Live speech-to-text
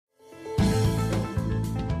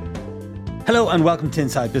Hello and welcome to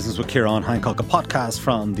Inside Business with Ciarán Hancock, a podcast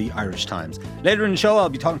from the Irish Times. Later in the show, I'll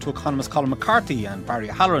be talking to economist Colin McCarthy and Barry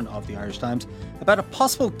Halloran of the Irish Times about a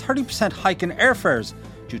possible 30% hike in airfares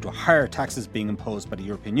due to higher taxes being imposed by the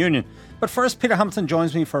European Union. But first, Peter Hamilton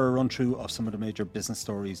joins me for a run-through of some of the major business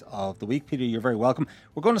stories of the week. Peter, you're very welcome.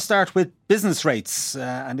 We're going to start with business rates,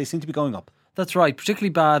 and they seem to be going up. That's right. Particularly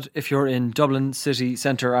bad if you're in Dublin city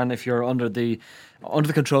centre and if you're under the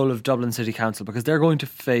control of Dublin City Council, because they're going to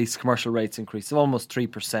face commercial rates increase of almost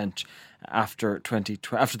 3% after the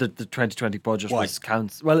 2020 budget was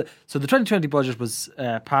council. Well, so the 2020 budget was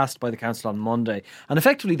passed by the council on Monday, and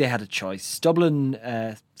effectively they had a choice. Dublin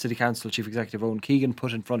City Council Chief Executive Owen Keegan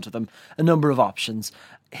put in front of them a number of options.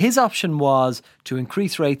 His option was to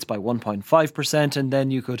increase rates by 1.5%, and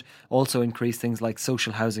then you could also increase things like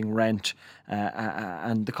social housing rent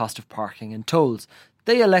and the cost of parking and tolls.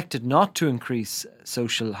 They elected not to increase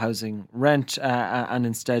social housing rent and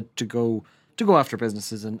instead to go after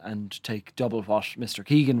businesses and take double what Mr.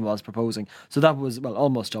 Keegan was proposing. So that was, well,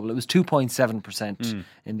 almost double. It was 2.7%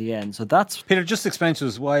 in the end. So that's... Peter, just explain to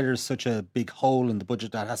us why there's such a big hole in the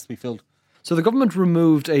budget that has to be filled. So the government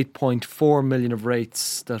removed 8.4 million of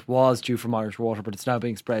rates that was due from Irish Water, but it's now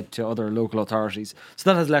being spread to other local authorities. So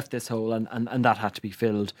that has left this hole and that had to be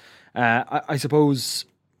filled. I suppose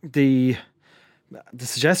the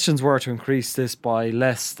suggestions were to increase this by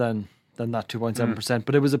less than that 2.7%,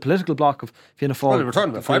 but it was a political block of Fianna Fáil. Well, they were talking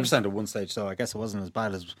about 5% at one stage, so I guess it wasn't as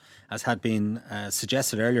bad as had been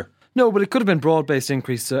suggested earlier. No, but it could have been broad-based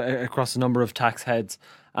increase across a number of tax heads,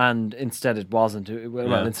 and instead it wasn't.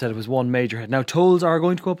 Instead it was one major head. Now tolls are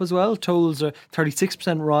going to go up as well. Tolls are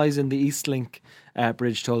 36% rise in the Eastlink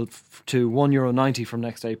bridge toll to €1.90 from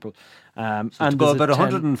next April. And to go about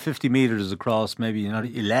 150 metres across, maybe not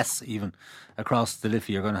less even, across the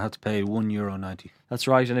Liffey, you're going to have to pay €1.90. That's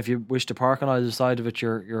right, and if you wish to park on either side of it,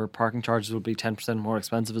 your parking charges will be 10% more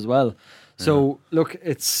expensive as well. So look,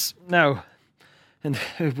 it's now, and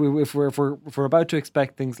if we're about to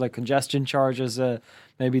expect things like congestion charges,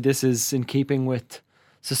 maybe this is in keeping with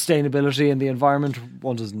sustainability and the environment.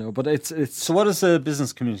 One doesn't know, but it's. So what has the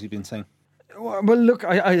business community been saying? Well, look,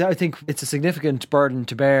 I think it's a significant burden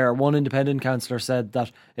to bear. One independent councillor said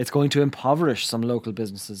that it's going to impoverish some local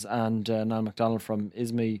businesses, and Niall MacDonald from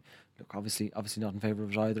ISME, look, obviously not in favour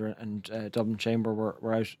of it either, and Dublin Chamber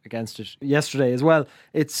were out against it yesterday as well.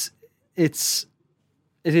 It is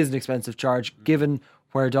an expensive charge given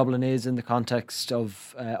where Dublin is in the context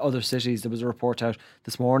of other cities. There was a report out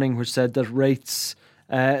this morning which said that rents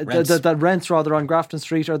on Grafton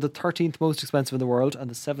Street are the 13th most expensive in the world and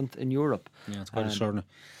the 7th in Europe. Yeah, it's quite extraordinary.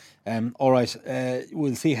 All right,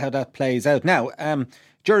 we'll see how that plays out. Now,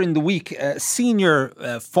 during the week, a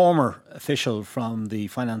senior former official from the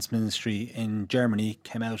finance ministry in Germany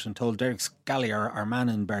came out and told Derek Scallier, our man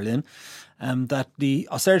in Berlin, that the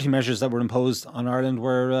austerity measures that were imposed on Ireland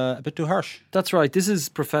were a bit too harsh. That's right. This is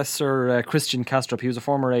Professor Christian Kastrup. He was a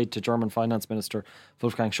former aide to German Finance Minister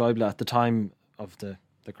Wolfgang Schäuble at the time of the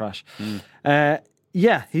crash.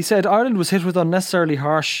 He said Ireland was hit with unnecessarily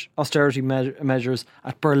harsh austerity measures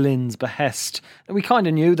at Berlin's behest. And we kind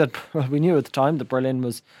of knew that. Well, we knew at the time that Berlin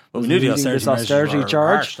was leading this austerity charge.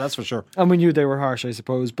 Harsh, that's for sure. And we knew they were harsh, I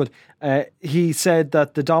suppose. But he said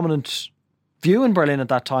that the dominant view in Berlin at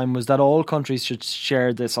that time was that all countries should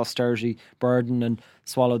share this austerity burden and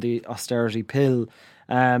swallow the austerity pill.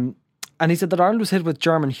 And he said that Ireland was hit with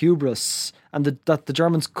German hubris and that the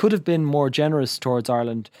Germans could have been more generous towards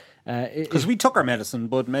Ireland. Because we took our medicine,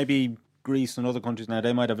 but maybe Greece and other countries now,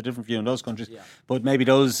 they might have a different view in those countries. Yeah. But maybe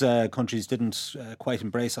those countries didn't quite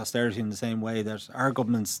embrace austerity in the same way that our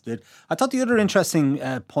governments did. I thought the other interesting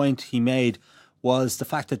point he made was the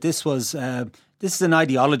fact that this is an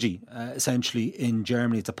ideology, essentially, in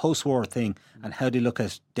Germany. It's a post-war thing, and how they look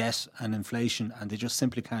at debt and inflation, and they just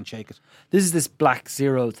simply can't shake it. This is this black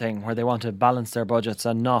zero thing where they want to balance their budgets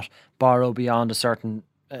and not borrow beyond a certain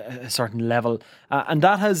level. And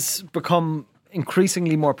that has become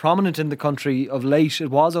increasingly more prominent in the country of late. It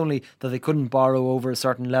was only that they couldn't borrow over a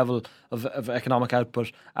certain level of economic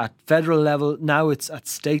output at federal level. Now it's at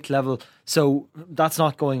state level. So that's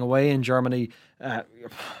not going away in Germany.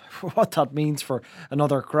 What that means for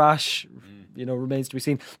another crash, remains to be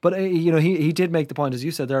seen. But, he did make the point, as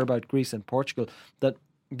you said there, about Greece and Portugal, that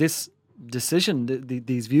this decision,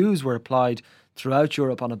 these views were applied throughout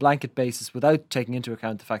Europe on a blanket basis without taking into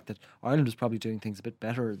account the fact that Ireland was probably doing things a bit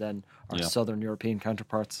better than our southern European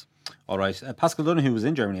counterparts. All right. Pascal Donoghue was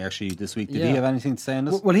in Germany actually this week. Did he have anything to say on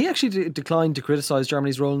this? Well, he actually declined to criticise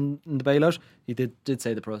Germany's role in the bailout. He did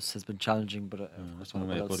say the process has been challenging, but that's one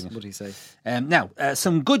way of putting it. What did he say? Now,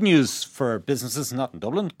 some good news for businesses, not in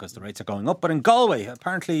Dublin because the rates are going up, but in Galway,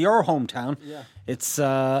 apparently your hometown. Yeah. It's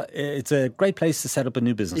a great place to set up a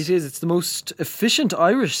new business. It is. It's the most efficient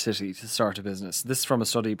Irish city to start a business. This is from a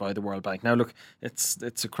study by the World Bank. Now, look,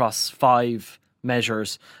 it's across 5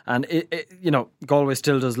 measures, and Galway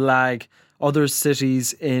still does lag other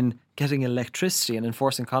cities in getting electricity and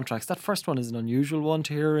enforcing contracts. That first one is an unusual one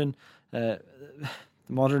to hear in the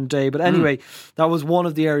modern day, but anyway, that was one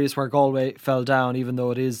of the areas where Galway fell down, even though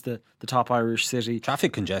it is the top Irish city.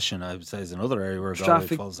 Traffic congestion, I would say, is another area where Galway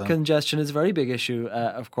falls down. Traffic congestion is a very big issue.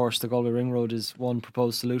 Of course, the Galway Ring Road is one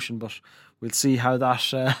proposed solution, but we'll see how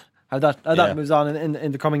that moves on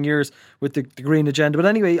in the coming years with the green agenda. But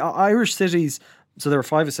anyway, Irish cities, so there are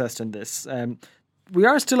 5 assessed in this. We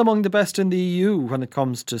are still among the best in the EU when it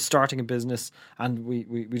comes to starting a business, and we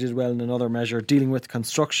did well in another measure dealing with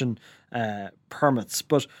construction permits.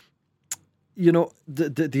 But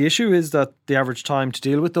the issue is that the average time to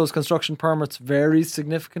deal with those construction permits varies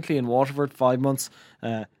significantly. In Waterford, 5 months.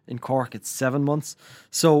 In Cork, it's 7 months.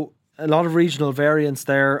 So a lot of regional variance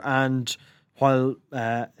there, and while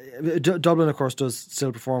Dublin, of course, does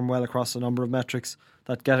still perform well across a number of metrics,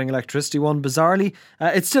 that getting electricity one, bizarrely,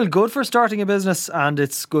 it's still good for starting a business and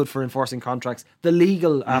it's good for enforcing contracts. The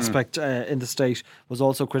legal aspect in the state was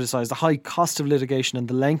also criticised. The high cost of litigation and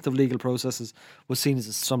the length of legal processes was seen as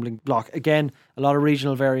a stumbling block. Again, a lot of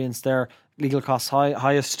regional variance there. Legal costs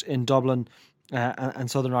highest in Dublin and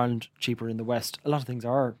Southern Ireland, cheaper in the West. A lot of things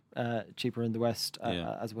are cheaper in the West,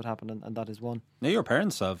 as would happen, and that is one. Now, your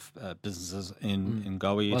parents have businesses in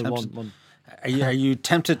Galway. One. Are you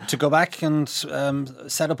tempted to go back and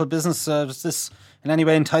set up a business? Does this in any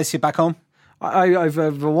way entice you back home? I've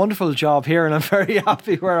a wonderful job here and I'm very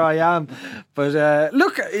happy where I am. But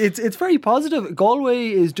look, it's very positive. Galway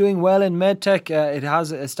is doing well in medtech. It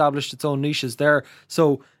has established its own niches there.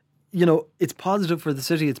 So, it's positive for the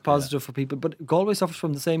city, it's positive for people. But Galway suffers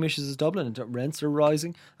from the same issues as Dublin. Rents are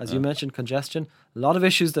rising, as you mentioned, congestion. A lot of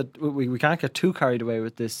issues that we can't get too carried away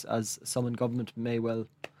with this, as some in government may well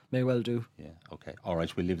do. Yeah, okay. All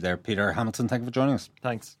right, we'll leave there. Peter Hamilton, thank you for joining us.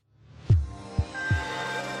 Thanks.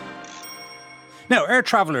 Now, air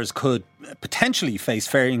travellers could potentially face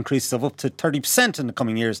fare increases of up to 30% in the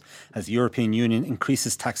coming years as the European Union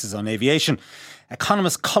increases taxes on aviation.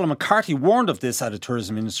 Economist Colin McCarthy warned of this at a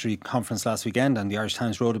tourism industry conference last weekend, and the Irish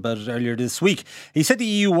Times wrote about it earlier this week. He said the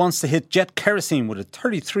EU wants to hit jet kerosene with a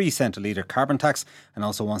 33 cent a litre carbon tax and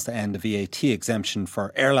also wants to end the VAT exemption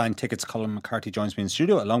for airline tickets. Colin McCarthy joins me in the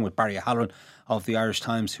studio along with Barry Halloran of the Irish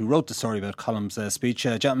Times, who wrote the story about Colin's speech.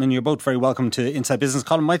 Gentlemen, you're both very welcome to Inside Business.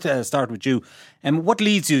 Colin, might start with you. What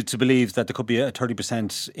leads you to believe that there could be a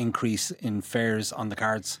 30% increase in fares on the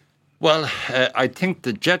cards? Well, I think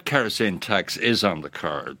the jet kerosene tax is on the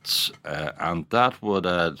cards, and that would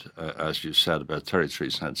add, as you said, about 33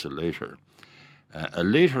 cents a litre. A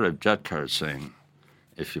litre of jet kerosene,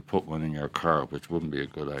 if you put one in your car, which wouldn't be a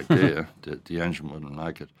good idea, the engine wouldn't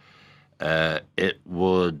like it, it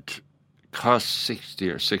would cost 60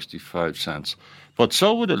 or 65 cents. But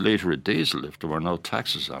so would a litre of diesel if there were no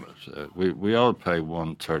taxes on it. We all pay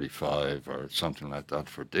 $1.35 or something like that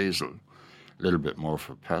for diesel. A little bit more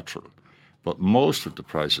for petrol. But most of the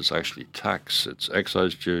price is actually tax. It's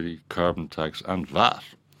excise duty, carbon tax and VAT.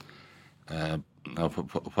 Now,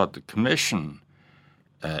 what the Commission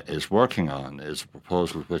is working on is a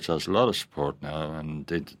proposal which has a lot of support now, and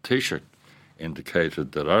the Taoiseach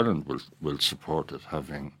indicated that Ireland will support it,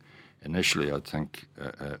 having initially, I think,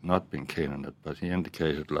 not been keen on it, but he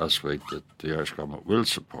indicated last week that the Irish government will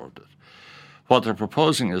support it. What they're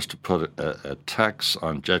proposing is to put a tax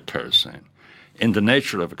on jet kerosene in the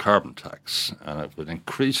nature of a carbon tax, and it would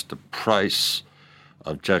increase the price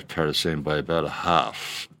of jet kerosene by about a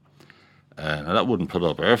half. And that wouldn't put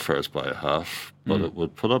up airfares by a half, but it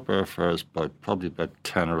would put up airfares by probably about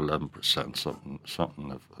 10 or 11%,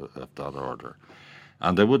 something of that order.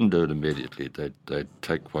 And they wouldn't do it immediately. They'd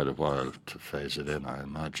take quite a while to phase it in, I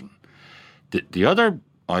imagine. The other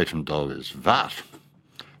item, though, is VAT.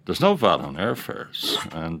 There's no VAT on airfares,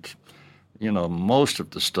 and most of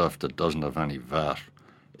the stuff that doesn't have any VAT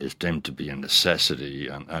is deemed to be a necessity,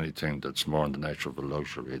 and anything that's more in the nature of a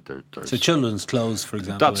luxury. So children's clothes, for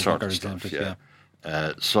example. That sort of stuff, yeah.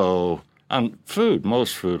 And food,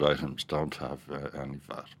 most food items don't have any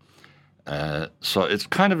VAT. So it's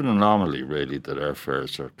kind of an anomaly, really, that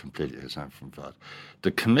airfares are completely exempt from VAT. The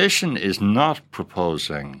Commission is not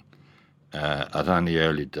proposing at any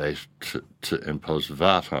early date to impose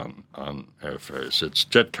VAT on airfares. It's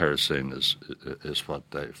jet kerosene is what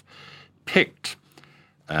they've picked.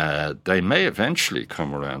 They may eventually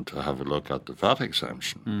come around to have a look at the VAT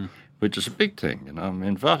exemption, which is a big thing. You know, I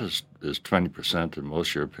mean, VAT is 20% in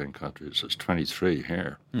most European countries. It's 23%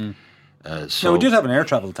 here. So we did have an air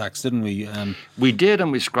travel tax, didn't we? We did,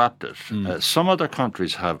 and we scrapped it. Some other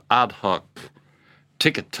countries have ad hoc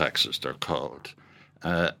ticket taxes, they're called.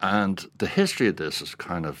 And the history of this is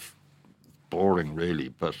kind of boring, really.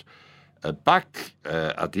 But back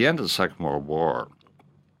at the end of the Second World War,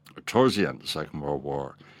 or towards the end of the Second World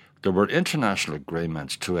War, there were international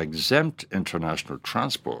agreements to exempt international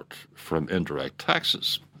transport from indirect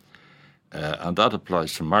taxes. And that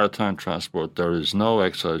applies to maritime transport. There is no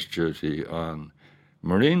excise duty on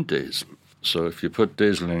marine diesel. So if you put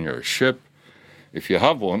diesel in your ship, if you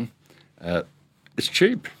have one, it's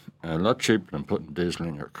cheap, a lot cheaper than putting diesel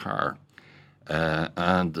in your car.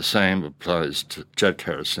 And the same applies to jet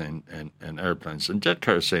kerosene in airplanes. And jet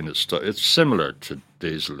kerosene it's similar to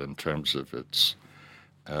diesel in terms of its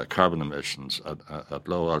carbon emissions at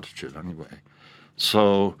low altitude anyway.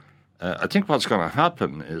 So I think what's going to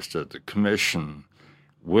happen is that the Commission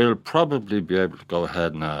will probably be able to go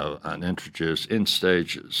ahead now and introduce in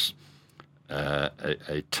stages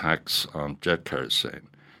a tax on jet kerosene.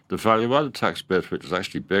 The value-added tax bit, which is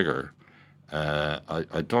actually bigger,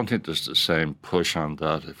 I don't think there's the same push on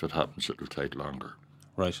that. If it happens, it'll take longer.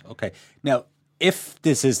 Right, okay. Now, if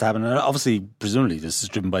this is to happen, and obviously, presumably, this is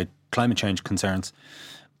driven by climate change concerns,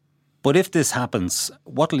 but if this happens,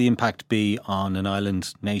 what will the impact be on an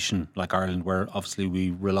island nation like Ireland, where obviously we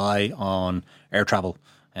rely on air travel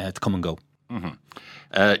to come and go?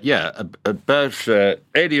 About 80 or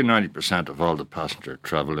 90% of all the passenger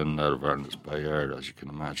travel in and out of Ireland is by air, as you can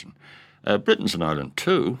imagine. Britain's an island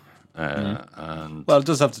too. And well, it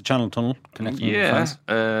does have the Channel Tunnel connecting with France.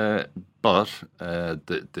 But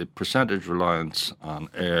the percentage reliance on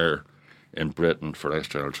air in Britain for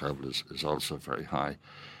external travel is also very high.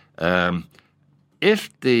 And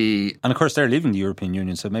of course, they're leaving the European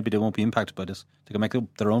Union, so maybe they won't be impacted by this. They can make up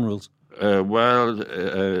their own rules.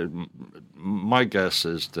 My guess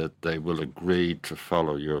is that they will agree to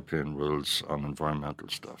follow European rules on environmental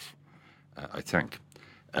stuff, I think.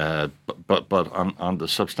 But on the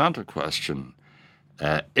substantive question,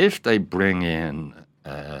 if they bring in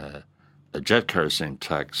a jet kerosene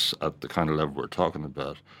tax at the kind of level we're talking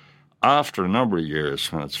about, after a number of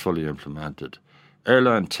years when it's fully implemented,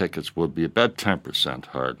 airline tickets would be about 10%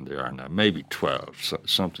 higher than they are now, maybe 12,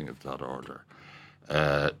 something of that order.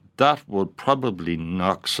 That would probably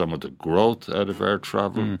knock some of the growth out of air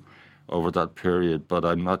travel over that period, but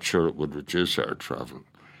I'm not sure it would reduce air travel.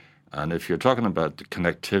 And if you're talking about the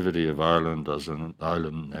connectivity of Ireland as an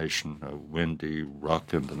island nation, a windy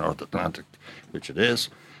rock in the North Atlantic, which it is,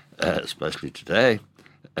 especially today,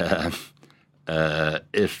 if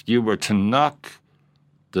you were to knock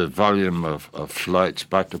the volume of flights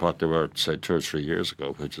back to what they were, say, 2 or 3 years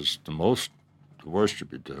ago, which is the worst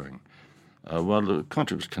you'd be doing, well, the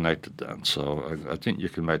country was connected then, so I think you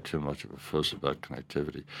can make too much of a fuss about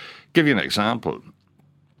connectivity. Give you an example.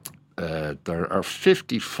 There are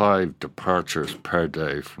 55 departures per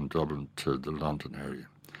day from Dublin to the London area.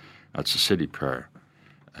 That's a city pair,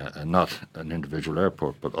 and not an individual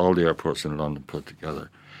airport, but all the airports in London put together.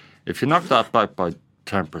 If you knock that back by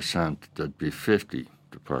 10%, there'd be 50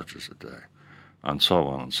 departures a day, and so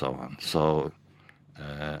on and so on. So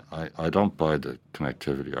I don't buy the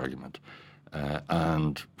connectivity argument.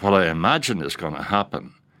 And what I imagine is going to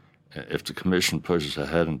happen if the Commission pushes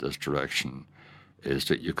ahead in this direction is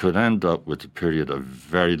that you could end up with a period of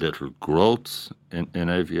very little growth in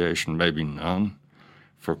aviation, maybe none,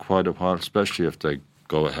 for quite a while, especially if they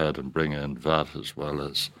go ahead and bring in VAT as well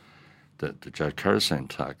as the jet kerosene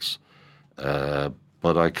tax.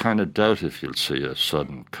 But I kind of doubt if you'll see a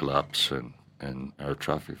sudden collapse in air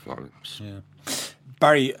traffic volumes. Yeah.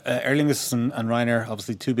 Barry, Aer Lingus and Ryanair,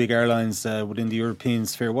 obviously two big airlines within the European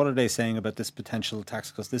sphere. What are they saying about this potential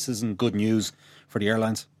tax? Because this isn't good news for the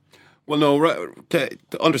airlines. Well, no,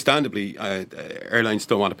 understandably, airlines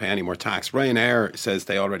don't want to pay any more tax. Ryanair says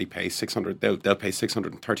they already pay they'll pay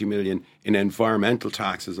 630 million in environmental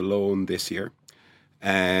taxes alone this year.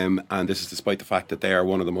 And this is despite the fact that they are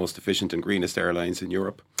one of the most efficient and greenest airlines in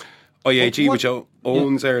Europe. IAG, which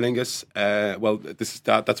owns Aer Lingus,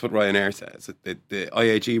 that's what Ryanair says. The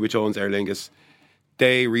IAG, which owns Aer Lingus,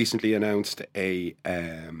 they recently announced a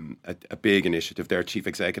big initiative. Their chief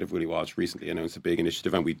executive, Willie Walsh, recently announced a big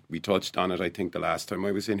initiative, and we touched on it, I think, the last time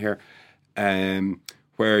I was in here,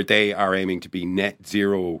 where they are aiming to be net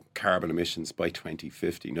zero carbon emissions by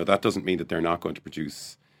 2050. Now, that doesn't mean that they're not going to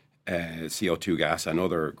produce CO2 gas and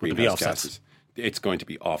other greenhouse gases. It's going to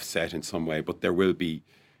be offset in some way, but there will be.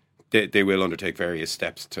 They will undertake various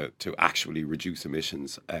steps to actually reduce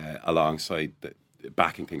emissions alongside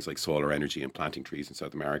backing things like solar energy and planting trees in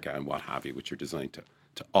South America and what have you, which are designed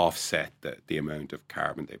to offset the amount of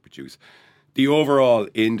carbon they produce. The overall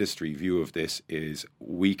industry view of this is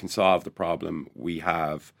we can solve the problem. We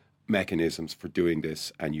have mechanisms for doing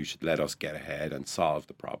this, and you should let us get ahead and solve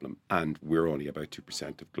the problem. And we're only about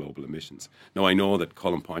 2% of global emissions. Now, I know that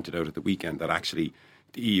Colin pointed out at the weekend that actually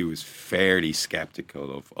the EU is fairly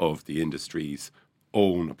sceptical of the industry's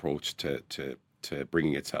own approach to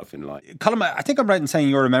bringing itself in line. Colin, I think I'm right in saying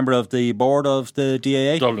you're a member of the board of the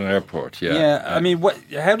DAA? Dublin Airport, yeah. Yeah, I mean,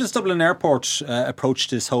 how does Dublin Airport approach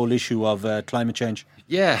this whole issue of climate change?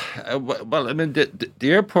 Yeah, well, I mean,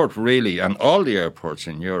 the airport really, and all the airports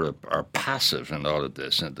in Europe are passive in all of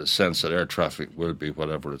this, in the sense that air traffic will be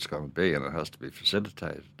whatever it's going to be, and it has to be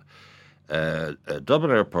facilitated.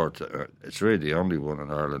 Dublin Airport, it's really the only one in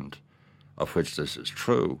Ireland of which this is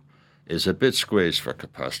true, is a bit squeezed for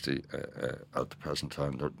capacity at the present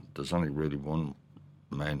time. There's only really one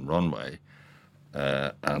main runway,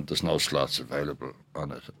 and there's no slots available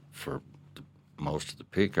on it for most of the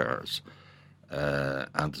peak hours.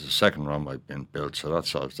 And there's a second runway being built, so that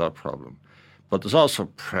solves that problem. But there's also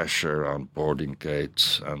pressure on boarding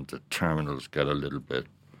gates, and the terminals get a little bit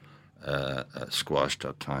squashed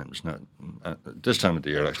at times. Now, this time of the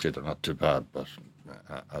year, actually, they're not too bad, but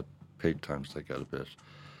at peak times they get a bit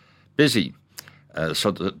busy. So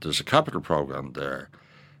there's a capital program there.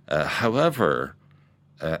 However,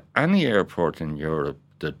 any airport in Europe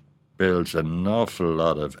that builds an awful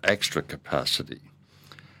lot of extra capacity,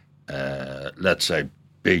 let's say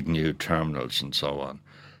big new terminals and so on,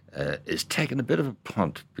 is taking a bit of a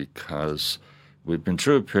punt, because we've been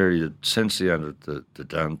through a period since the end of the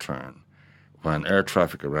downturn when air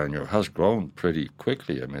traffic around Europe has grown pretty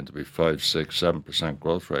quickly. I mean, there'll be 5, 6, 7%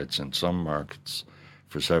 growth rates in some markets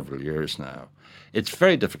for several years now. It's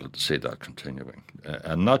very difficult to see that continuing,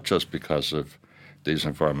 and not just because of these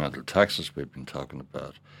environmental taxes we've been talking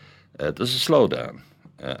about. There's a slowdown.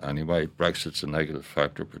 Anyway, Brexit's a negative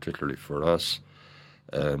factor, particularly for us.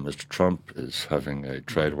 Mr. Trump is having a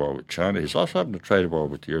trade war with China. He's also having a trade war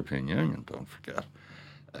with the European Union, don't forget.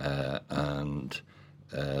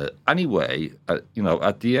 Anyway,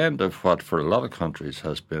 at the end of what for a lot of countries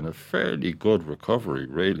has been a fairly good recovery,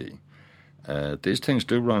 really, these things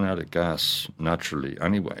do run out of gas naturally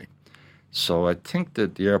anyway. So I think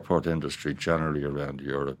that the airport industry generally around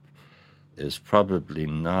Europe is probably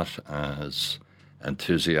not as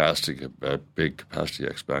enthusiastic about big capacity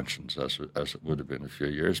expansions as it would have been a few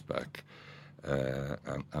years back.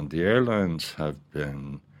 And the airlines have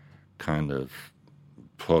been kind of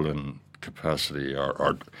pulling capacity,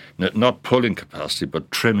 or not pulling capacity, but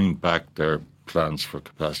trimming back their plans for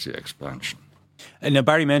capacity expansion. And now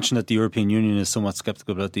Barry mentioned that the European Union is somewhat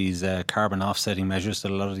sceptical about these carbon offsetting measures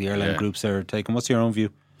that a lot of the airline groups are taking. What's your own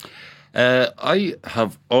view? I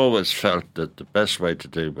have always felt that the best way to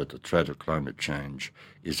deal with the threat of climate change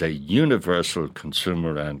is a universal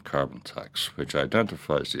consumer and carbon tax, which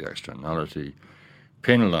identifies the externality,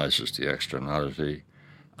 penalises the externality,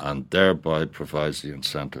 and thereby provides the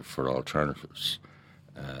incentive for alternatives.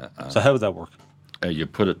 So how would that work? You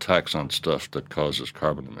put a tax on stuff that causes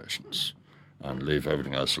carbon emissions and leave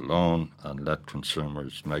everything else alone and let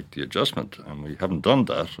consumers make the adjustment. And we haven't done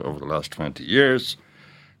that over the last 20 years.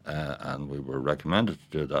 And we were recommended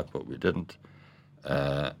to do that, but we didn't.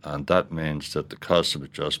 And that means that the cost of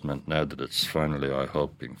adjustment, now that it's finally, I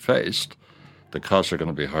hope, being faced, the costs are going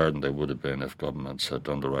to be higher than they would have been if governments had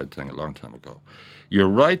done the right thing a long time ago. You're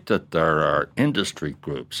right that there are industry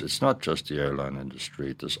groups. It's not just the airline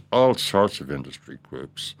industry. There's all sorts of industry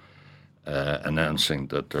groups announcing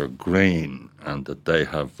that they're green and that they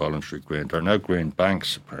have voluntary green. There are now green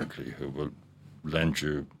banks, apparently, who will lend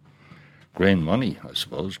you green money, I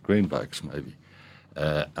suppose, greenbacks maybe.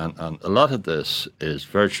 And a lot of this is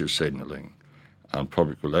virtue signalling and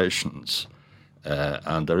public relations,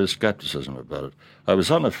 and there is skepticism about it. I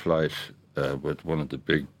was on a flight with one of the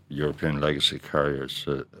big European legacy carriers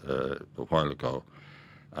a while ago,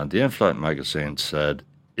 and the in-flight magazine said,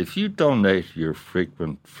 if you donate your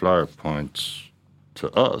frequent flyer points to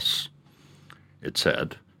us, it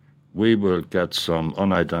said, we will get some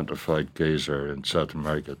unidentified geezer in South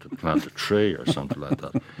America to plant a tree or something like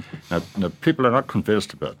that. Now, people are not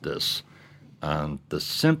convinced about this, and the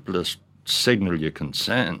simplest signal you can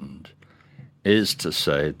send is to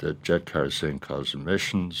say that jet kerosene causes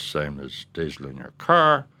emissions, same as diesel in your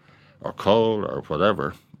car, or coal, or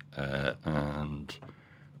whatever, and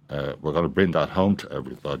we're going to bring that home to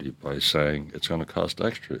everybody by saying it's going to cost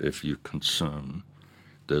extra if you consume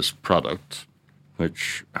this product,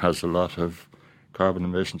 which has a lot of carbon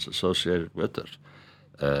emissions associated with it.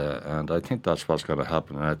 And I think that's what's going to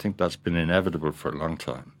happen. And I think that's been inevitable for a long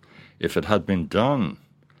time. If it had been done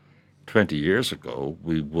 20 years ago,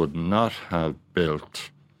 we would not have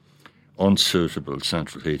built unsuitable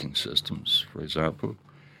central heating systems, for example.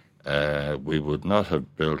 We would not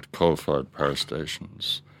have built coal-fired power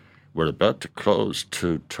stations. We're about to close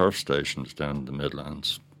 2 turf stations down in the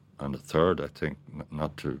Midlands, and a third, I think,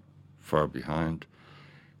 not too far behind,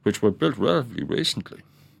 which were built relatively recently.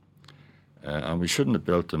 And we shouldn't have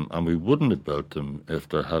built them, and we wouldn't have built them if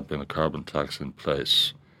there had been a carbon tax in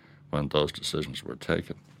place when those decisions were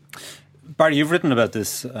taken. Barry, you've written about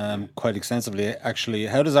this quite extensively, actually.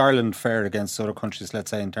 How does Ireland fare against other countries,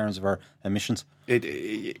 let's say, in terms of our emissions?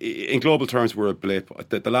 In global terms, we're a blip.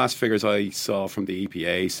 The last figures I saw from the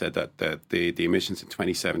EPA said that the emissions in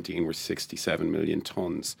 2017 were 67 million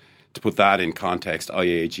tonnes. To put that in context,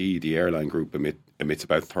 IAG, the airline group, emits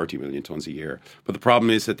about 30 million tonnes a year. But the problem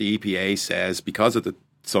is that the EPA says, because of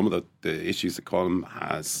some of the issues that Colm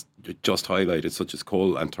has just highlighted, such as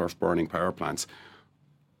coal and turf burning power plants,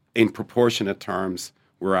 in proportionate terms,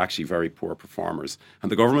 we're actually very poor performers.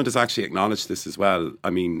 And the government has actually acknowledged this as well. I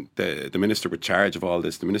mean, the minister with charge of all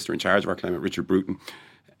this, the minister in charge of our climate, Richard Bruton,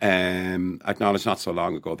 acknowledged not so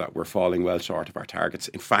long ago that we're falling well short of our targets.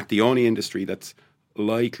 In fact, the only industry that's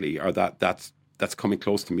likely, or that's coming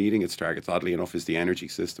close to meeting its targets, oddly enough, is the energy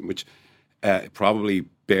system, which probably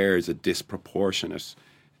bears a disproportionate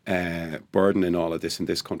burden in all of this in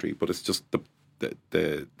this country. But it's just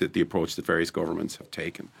the approach that various governments have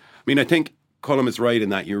taken. I mean, I think Colm is right in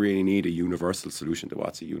that you really need a universal solution to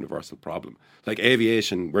what's a universal problem. Like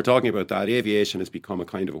aviation, we're talking about that. Aviation has become a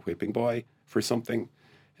kind of a whipping boy for something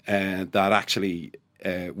that actually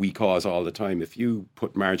we cause all the time. If you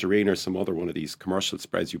put margarine or some other one of these commercial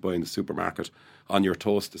spreads you buy in the supermarket on your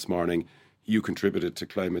toast this morning, you contributed to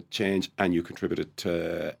climate change and you contributed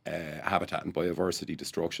to habitat and biodiversity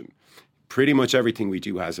destruction. Pretty much everything we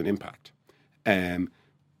do has an impact.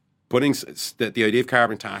 Putting the idea of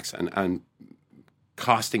carbon tax and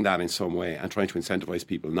costing that in some way and trying to incentivize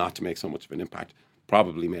people not to make so much of an impact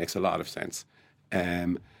probably makes a lot of sense.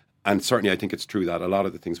 And certainly I think it's true that a lot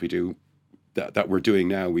of the things we do that we're doing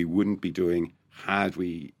now, we wouldn't be doing had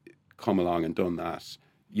we come along and done that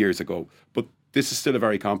years ago. But this is still a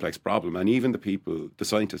very complex problem. And even the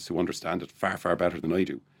scientists who understand it far, far better than I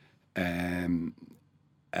do,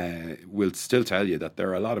 will still tell you that there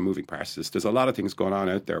are a lot of moving parts. There's a lot of things going on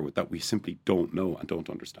out there that we simply don't know and don't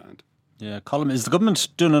understand. Yeah, Colm, is the government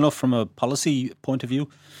doing enough from a policy point of view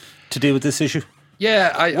to deal with this issue?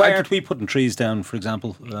 Yeah, why aren't we putting trees down, for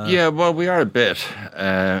example? Yeah, well, we are a bit.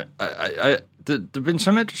 There've been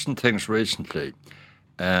some interesting things recently.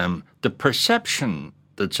 The perception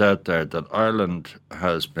that's out there that Ireland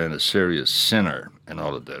has been a serious sinner in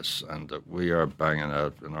all of this, and that we are banging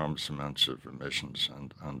out enormous amounts of emissions,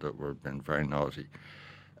 and that we're being very naughty.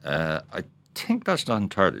 I think that's not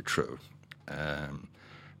entirely true.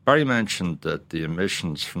 Barry mentioned that the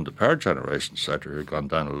emissions from the power generation sector have gone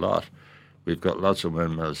down a lot. We've got lots of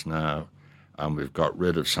windmills now, and we've got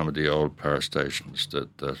rid of some of the old power stations that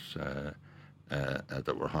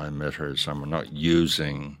were high emitters, and we're not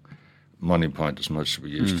using Money Point as much as we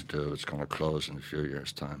used to do. It's going to close in a few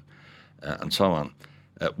years' time, and so on.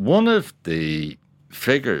 One of the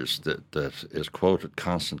figures that is quoted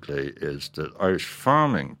constantly is that Irish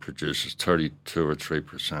farming produces 32 or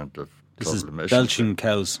 3% of global emissions. Belching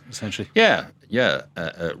cows, essentially. Yeah.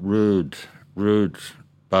 Rude,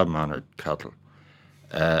 bad-mannered cattle.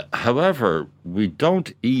 However, we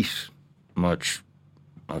don't eat much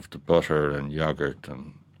of the butter and yogurt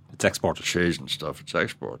and it's exported. Cheese and stuff. It's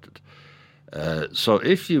exported. So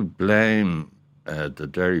if you blame the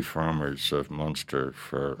dairy farmers of Munster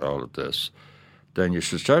for all of this, then you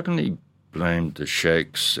should certainly blame the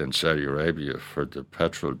sheikhs in Saudi Arabia for the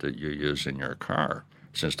petrol that you use in your car,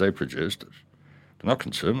 since they produced it. They're not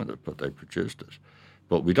consuming it, but they produced it.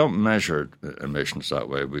 But we don't measure emissions that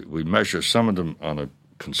way. We measure some of them on a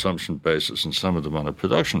consumption basis and some of them on a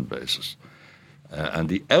production basis. And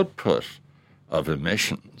the output of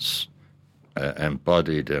emissions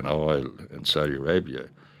embodied in oil in Saudi Arabia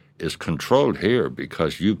is controlled here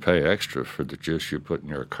because you pay extra for the juice you put in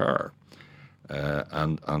your car.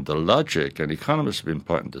 And the logic, and economists have been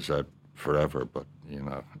pointing this out forever, but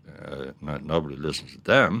nobody listens to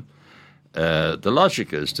them. The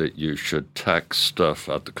logic is that you should tax stuff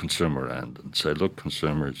at the consumer end and say, look,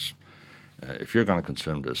 consumers, if you're going to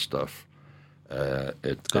consume this stuff,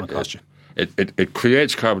 it's going to cost you. it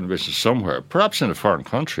creates carbon emissions somewhere, perhaps in a foreign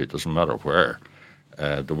country. It doesn't matter where.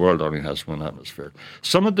 The world only has one atmosphere.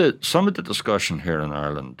 Some of the discussion here in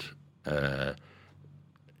Ireland,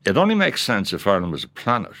 it only makes sense if Ireland was a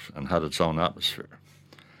planet and had its own atmosphere.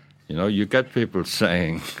 You get people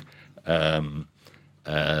saying the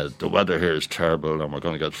weather here is terrible and we're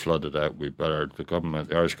going to get flooded out. The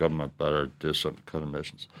Irish government better do something to cut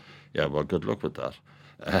emissions. Yeah, well, good luck with that.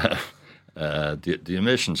 The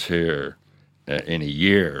emissions here in a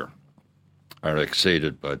year are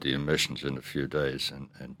exceeded by the emissions in a few days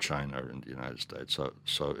in China or in the United States.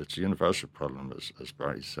 So it's a universal problem, as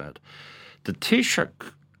Barry said. The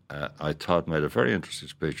Taoiseach, I thought, made a very interesting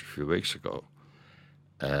speech a few weeks ago,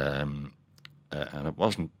 and it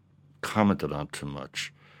wasn't commented on too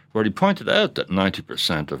much, where he pointed out that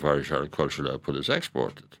 90% of Irish agricultural output is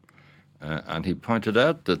exported. And he pointed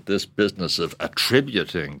out that this business of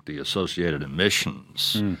attributing the associated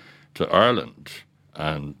emissions to Ireland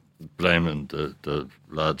and blaming the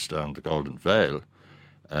lads down the Golden Veil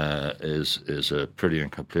is a pretty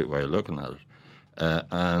incomplete way of looking at it.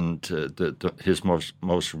 And his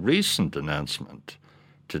most recent announcement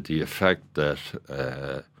to the effect that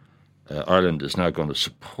Ireland is now going to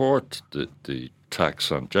support the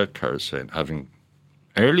tax on jet kerosene, having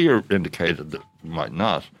earlier indicated that it might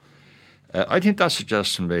not, I think that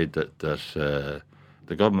suggests to me that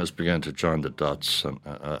the government has begun to join the dots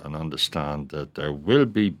and understand that there will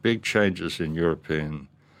be big changes in European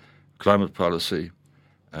climate policy,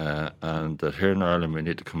 and that here in Ireland we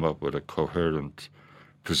need to come up with a coherent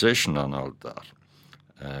position on all of that.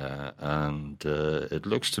 And it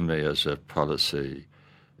looks to me as if policy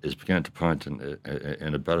is beginning to point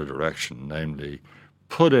in a better direction, namely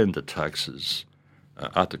put in the taxes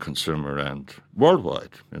at the consumer end worldwide,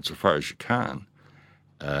 insofar as you can,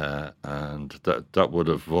 and that would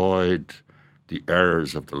avoid the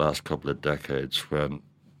errors of the last couple of decades when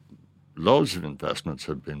loads of investments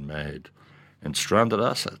have been made in stranded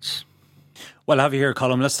assets. Well, have you here,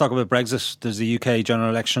 Colm. Let's talk about Brexit. There's a UK general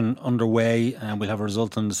election underway, and we'll have a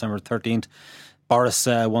result on December 13th. Boris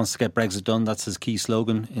wants to get Brexit done. That's his key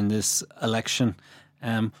slogan in this election.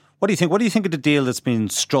 What do you think? What do you think of the deal that's been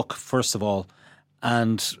struck, first of all?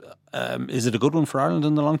 And is it a good one for Ireland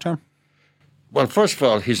in the long term? Well, first of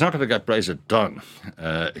all, he's not going to get Brexit done.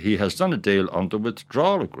 He has done a deal on the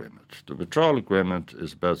withdrawal agreement. The withdrawal agreement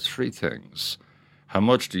is about three things. How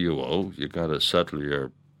much do you owe? You've got to settle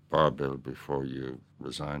your bar bill before you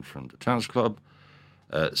resign from the tennis club.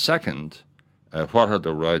 Second, what are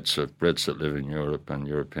the rights of Brits that live in Europe and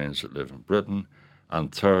Europeans that live in Britain?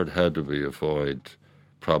 And third, how do we avoid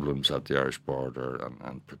problems at the Irish border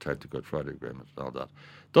and protect the Good Friday Agreement and all that?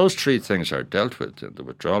 Those three things are dealt with in the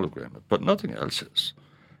withdrawal agreement, but nothing else is.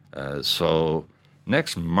 So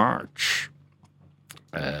next March,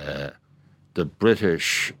 the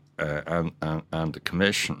British and the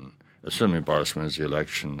Commission, assuming Boris wins the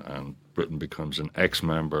election and Britain becomes an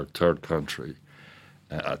ex-member third country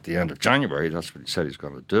at the end of January, that's what he said he's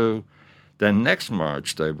going to do, then next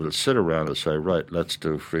March they will sit around and say, right, let's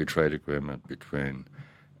do a free trade agreement between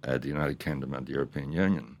the United Kingdom and the European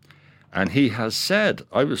Union. And he has said,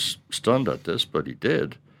 I was stunned at this, but he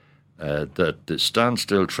did, that the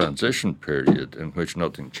standstill transition period in which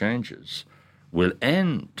nothing changes will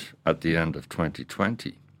end at the end of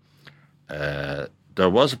 2020. There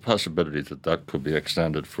was a possibility that could be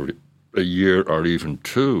extended for a year or even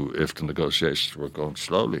two if the negotiations were going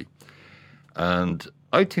slowly. And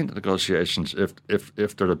I think the negotiations,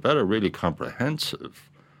 if they're about a really comprehensive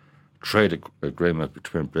trade agreement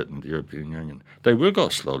between Britain and the European Union, they will go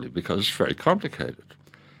slowly because it's very complicated.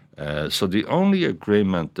 So the only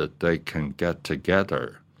agreement that they can get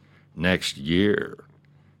together next year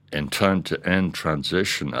in time to end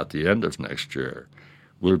transition at the end of next year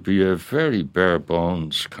will be a very bare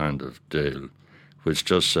bones kind of deal, which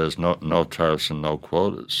just says no tariffs and no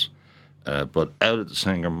quotas, but out of the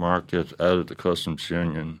single market, out of the customs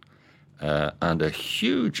union, and a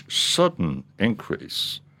huge sudden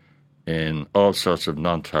increase in all sorts of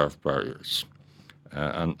non-tariff barriers.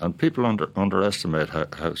 And people underestimate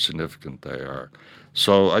how significant they are.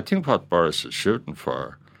 So I think what Boris is shooting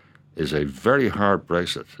for is a very hard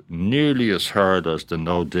Brexit, nearly as hard as the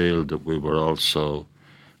no deal that we were all so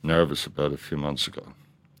nervous about a few months ago.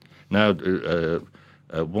 Now,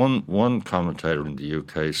 one commentator in the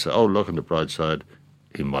UK said, oh, look on the bright side,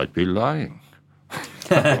 he might be lying.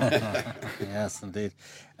 Yes, indeed.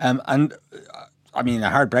 I mean, a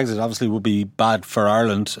hard Brexit obviously would be bad for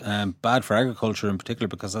Ireland, bad for agriculture in particular,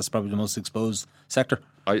 because that's probably the most exposed sector.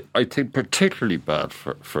 I think particularly bad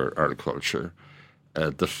for agriculture.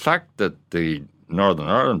 The fact that the Northern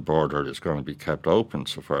Ireland border is going to be kept open,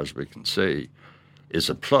 so far as we can see, is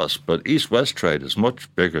a plus. But East-West trade is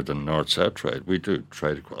much bigger than North-South trade. We do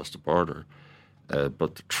trade across the border.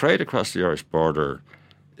 But the trade across the Irish border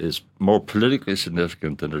is more politically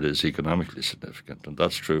significant than it is economically significant. And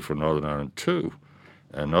that's true for Northern Ireland too.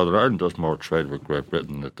 Northern Ireland does more trade with Great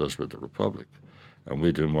Britain than it does with the Republic. And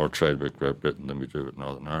we do more trade with Great Britain than we do with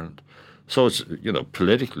Northern Ireland. So it's,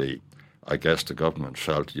 politically, I guess the government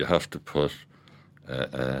felt you have to put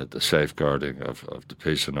the safeguarding of the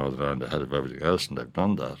peace in Northern Ireland ahead of everything else, and they've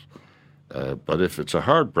done that. But if it's a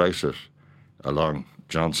hard Brexit along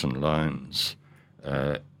Johnson lines,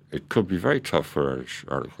 it could be very tough for Irish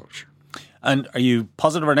agriculture. And are you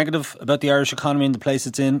positive or negative about the Irish economy and the place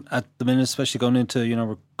it's in at the minute, especially going into,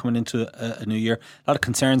 we're coming into a new year? A lot of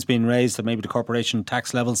concerns being raised that maybe the corporation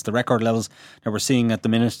tax levels, the record levels that we're seeing at the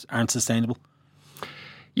minute aren't sustainable.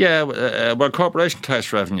 Yeah, well, corporation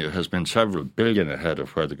tax revenue has been several billion ahead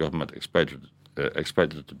of where the government expected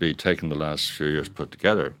it to be, taken the last few years put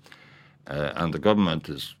together. And the government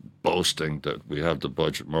is boasting that we have the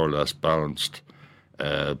budget more or less balanced.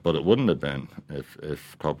 But it wouldn't have been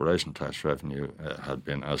if corporation tax revenue had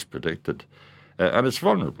been as predicted. And it's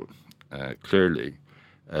vulnerable, clearly.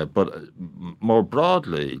 But more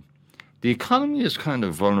broadly, the economy is kind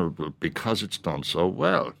of vulnerable because it's done so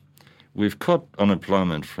well. We've cut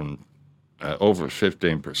unemployment from over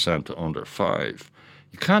 15% to under 5%.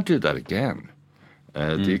 You can't do that again.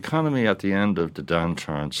 The economy at the end of the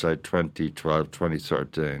downturn, say 2012,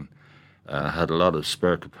 2013, had a lot of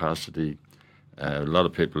spare capacity, a lot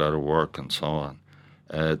of people out of work and so on.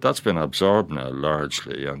 That's been absorbed now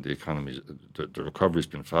largely, and the economy, the recovery's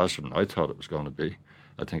been faster than I thought it was going to be.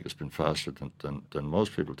 I think it's been faster than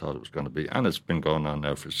most people thought it was going to be, and it's been going on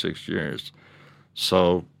now for 6 years.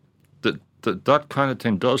 So that kind of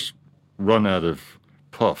thing does run out of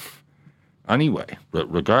puff anyway,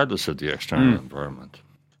 regardless of the external environment.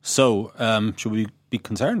 So should we be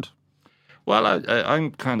concerned? Well,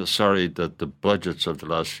 I'm kind of sorry that the budgets of the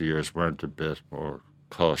last few years weren't a bit more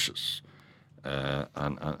cautious.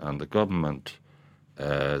 And the government,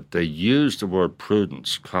 they use the word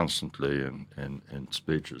prudence constantly in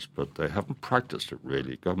speeches, but they haven't practiced it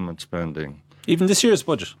really. Government spending. Even this year's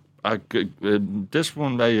budget? This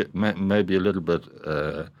one may be a little bit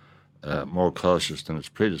more cautious than its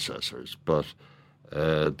predecessors, but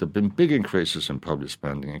there have been big increases in public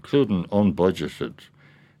spending, including unbudgeted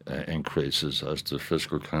increases, as the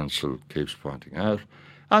Fiscal Council keeps pointing out,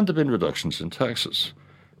 and there have been reductions in taxes.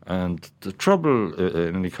 And the trouble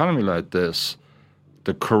in an economy like this,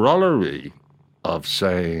 the corollary of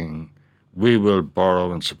saying we will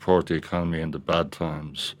borrow and support the economy in the bad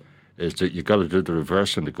times is that you've got to do the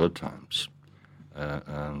reverse in the good times.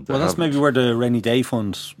 Well, that's maybe where the rainy day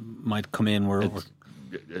fund might come in.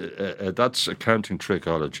 That's accounting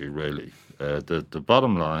trickology, really. The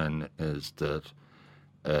bottom line is that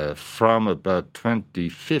from about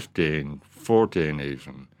 2015, 14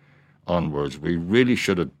 even, onwards, we really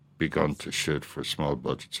should have begun to shoot for small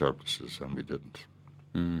budget surpluses, and we didn't.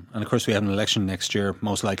 And of course, we have an election next year,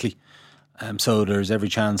 most likely. So there's every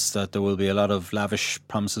chance that there will be a lot of lavish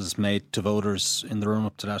promises made to voters in the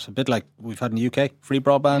run-up to that. A bit like we've had in the UK, free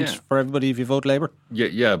broadband for everybody if you vote Labour.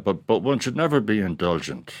 Yeah, but one should never be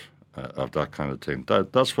indulgent of that kind of thing.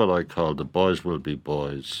 That's what I call the boys will be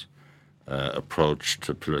boys approach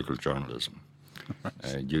to political journalism.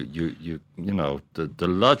 The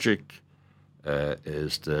logic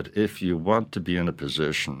is that if you want to be in a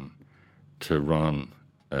position to run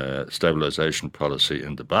stabilisation policy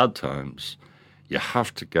in the bad times, you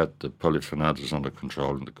have to get the public finances under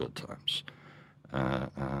control in the good times.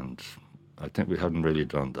 And I think we haven't really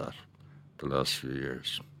done that the last few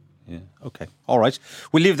years. Yeah, okay. All right.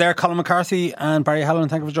 We'll leave there. Colin McCarthy and Barry Halloran,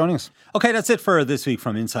 thank you for joining us. Okay, that's it for this week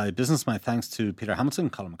from Inside Business. My thanks to Peter Hamilton,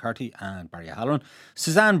 Colin McCarthy and Barry Halloran.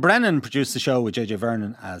 Suzanne Brennan produced the show with JJ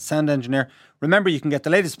Vernon as sound engineer. Remember, you can get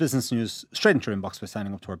the latest business news straight into your inbox by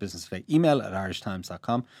signing up to our Business Today email at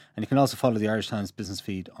irishtimes.com. And you can also follow the Irish Times business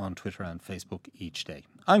feed on Twitter and Facebook each day.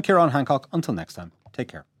 I'm Ciarán Hancock. Until next time, take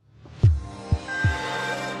care.